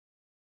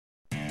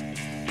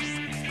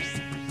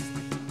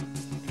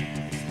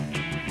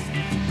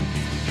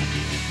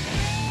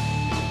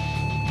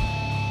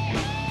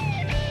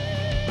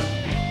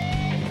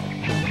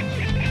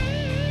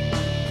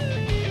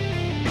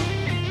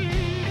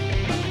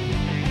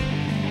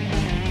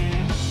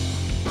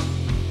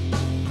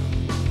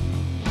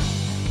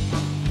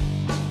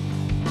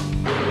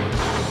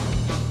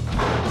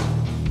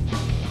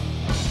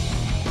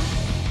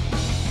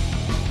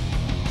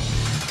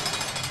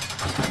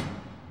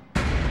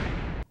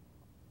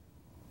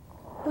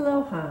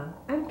Aloha,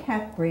 I'm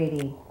Kat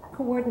Brady,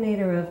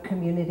 Coordinator of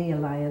Community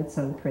Alliance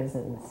on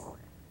Prisons.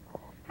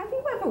 Have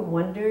you ever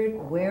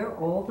wondered where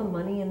all the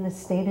money in the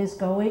state is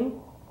going?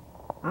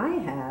 I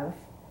have,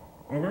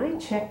 and I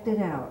checked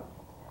it out.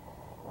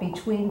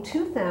 Between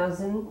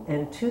 2000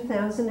 and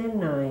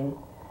 2009,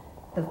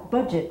 the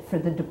budget for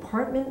the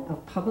Department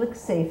of Public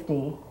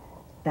Safety,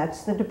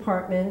 that's the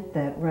department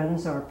that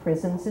runs our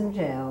prisons and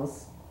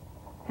jails,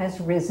 has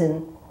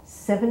risen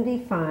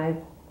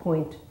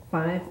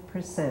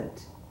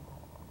 75.5%.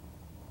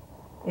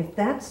 If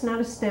that's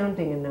not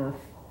astounding enough,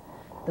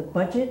 the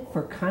budget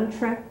for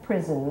contract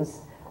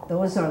prisons,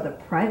 those are the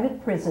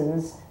private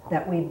prisons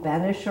that we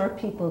banish our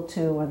people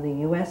to on the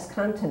U.S.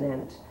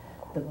 continent,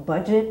 the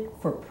budget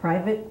for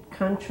private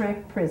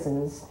contract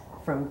prisons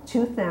from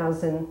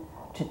 2000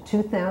 to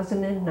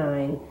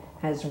 2009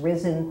 has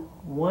risen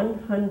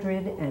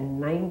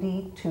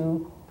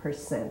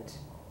 192%.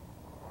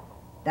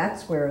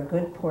 That's where a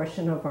good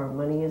portion of our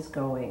money is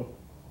going.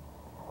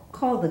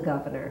 Call the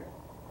governor,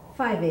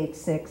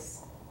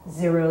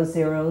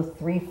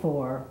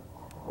 586-0034,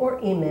 or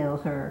email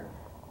her,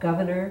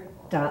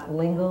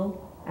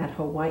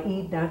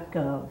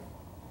 governor.lingle@hawaii.gov.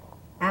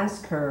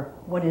 Ask her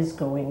what is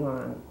going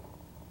on.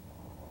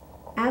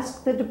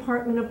 Ask the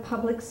Department of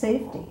Public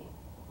Safety.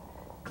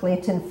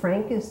 Clayton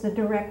Frank is the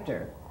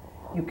director.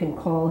 You can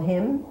call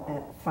him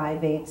at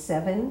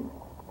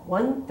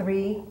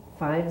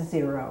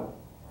 587-1350.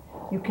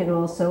 You can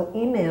also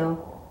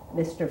email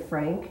Mr.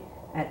 Frank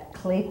at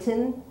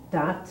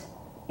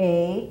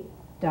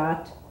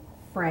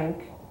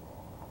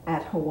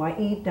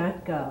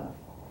clayton.a.frank@hawaii.gov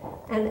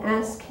and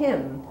ask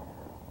him,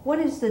 what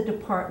is the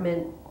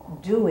department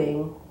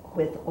doing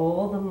with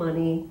all the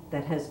money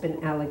that has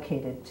been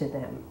allocated to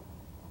them?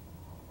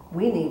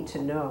 We need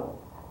to know,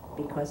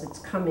 because it's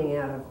coming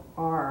out of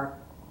our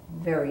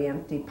very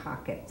empty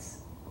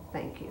pockets.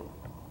 Thank you.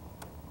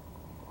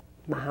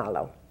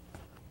 Mahalo.